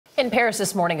In Paris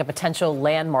this morning, a potential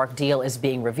landmark deal is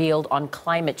being revealed on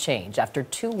climate change after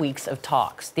 2 weeks of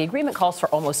talks. The agreement calls for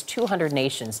almost 200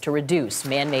 nations to reduce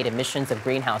man-made emissions of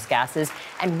greenhouse gases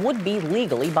and would be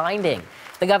legally binding.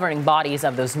 The governing bodies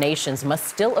of those nations must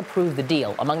still approve the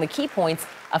deal. Among the key points,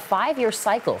 a 5-year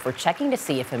cycle for checking to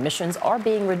see if emissions are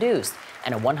being reduced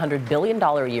and a $100 billion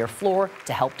a year floor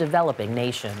to help developing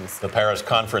nations. The Paris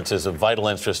conference is of vital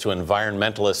interest to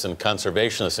environmentalists and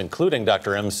conservationists, including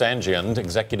Dr. Sanjayan,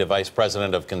 Executive Vice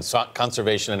President of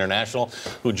Conservation International,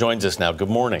 who joins us now. Good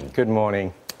morning. Good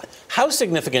morning. How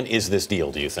significant is this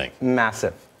deal, do you think?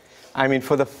 Massive. I mean,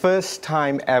 for the first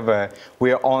time ever,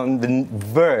 we're on the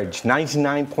verge,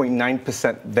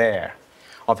 99.9% there,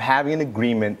 of having an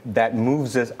agreement that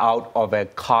moves us out of a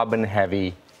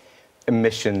carbon-heavy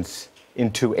emissions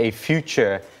into a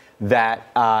future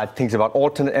that thinks about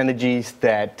alternate energies,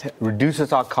 that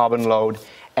reduces our carbon load,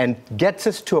 and gets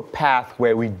us to a path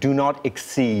where we do not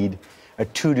exceed a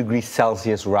 2 degrees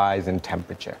Celsius rise in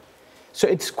temperature. So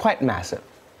it's quite massive.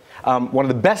 One of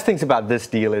the best things about this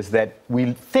deal is that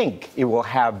we think it will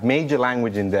have major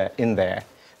language in there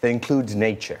that includes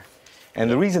nature. And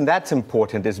the reason that's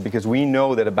important is because we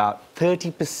know that about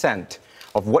 30%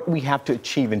 of what we have to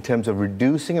achieve in terms of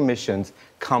reducing emissions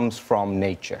comes from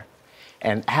nature.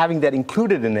 And having that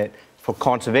included in it for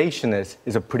conservationists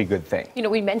is a pretty good thing. You know,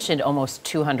 we mentioned almost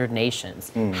 200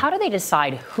 nations. How do they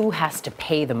decide who has to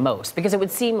pay the most? Because it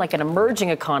would seem like an emerging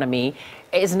economy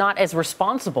is not as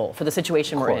responsible for the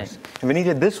situation we're in. And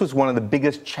Vanita, this was one of the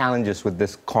biggest challenges with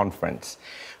this conference.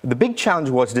 The big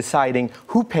challenge was deciding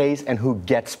who pays and who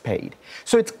gets paid.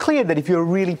 So it's clear that if you're a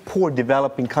really poor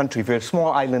developing country, if you're a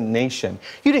small island nation,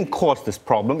 you didn't cause this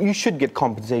problem, you should get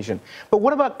compensation. But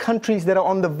what about countries that are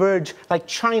on the verge, like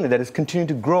China, that is continuing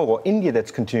to grow, or India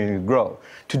that's continuing to grow?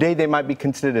 Today they might be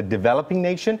considered a developing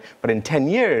nation, but in 10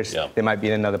 years, they might be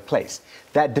in another place.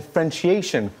 That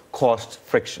differentiation caused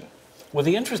friction. Well,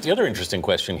 the other interesting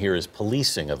question here is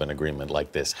policing of an agreement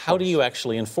like this. How do you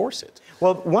actually enforce it?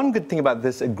 Well, one good thing about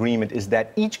this agreement is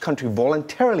that each country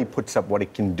voluntarily puts up what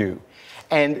it can do.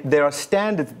 And there are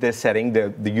standards they're setting.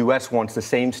 The U.S. wants the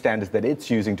same standards that it's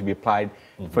using to be applied,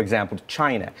 for example, to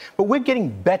China. But we're getting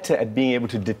better at being able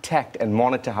to detect and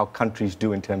monitor how countries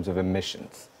do in terms of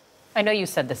emissions. I know you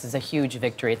said this is a huge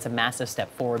victory, it's a massive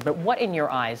step forward, but what in your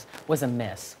eyes was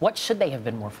amiss? What should they have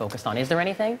been more focused on? Is there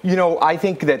anything? You know, I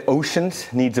think that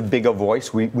oceans needs a bigger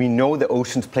voice. We know that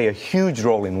oceans play a huge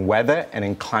role in weather and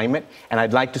in climate, and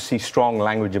I'd like to see strong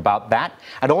language about that.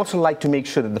 I'd also like to make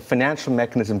sure that the financial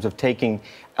mechanisms of taking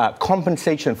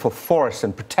compensation for forests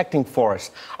and protecting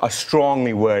forests are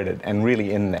strongly worded and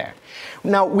really in there.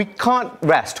 Now, we can't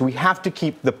rest. We have to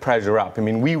keep the pressure up. I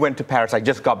mean, we went to Paris. I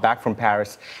just got back from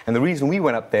Paris. And the reason we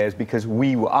went up there is because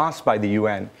we were asked by the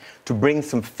UN to bring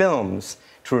some films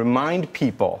to remind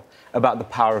people about the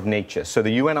power of nature. So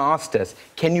the UN asked us,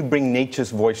 can you bring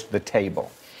nature's voice to the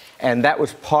table? And that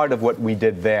was part of what we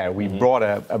did there. We brought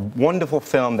a wonderful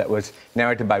film that was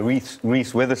narrated by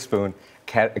Reese Witherspoon,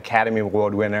 Academy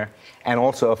Award winner, and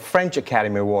also a French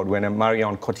Academy Award winner,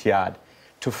 Marion Cotillard,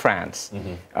 to France.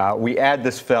 We aired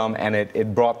this film, and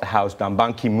it brought the house down.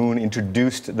 Ban Ki-moon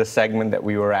introduced the segment that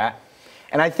we were at.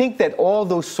 And I think that all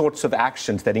those sorts of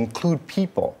actions that include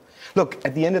people, look,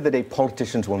 at the end of the day,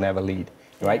 politicians will never lead,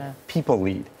 right? People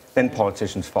lead, then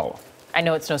politicians follow. I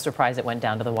know it's no surprise it went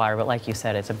down to the wire, but like you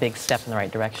said, it's a big step in the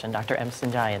right direction. Dr.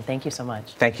 Sanjayan, thank you so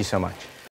much. Thank you so much.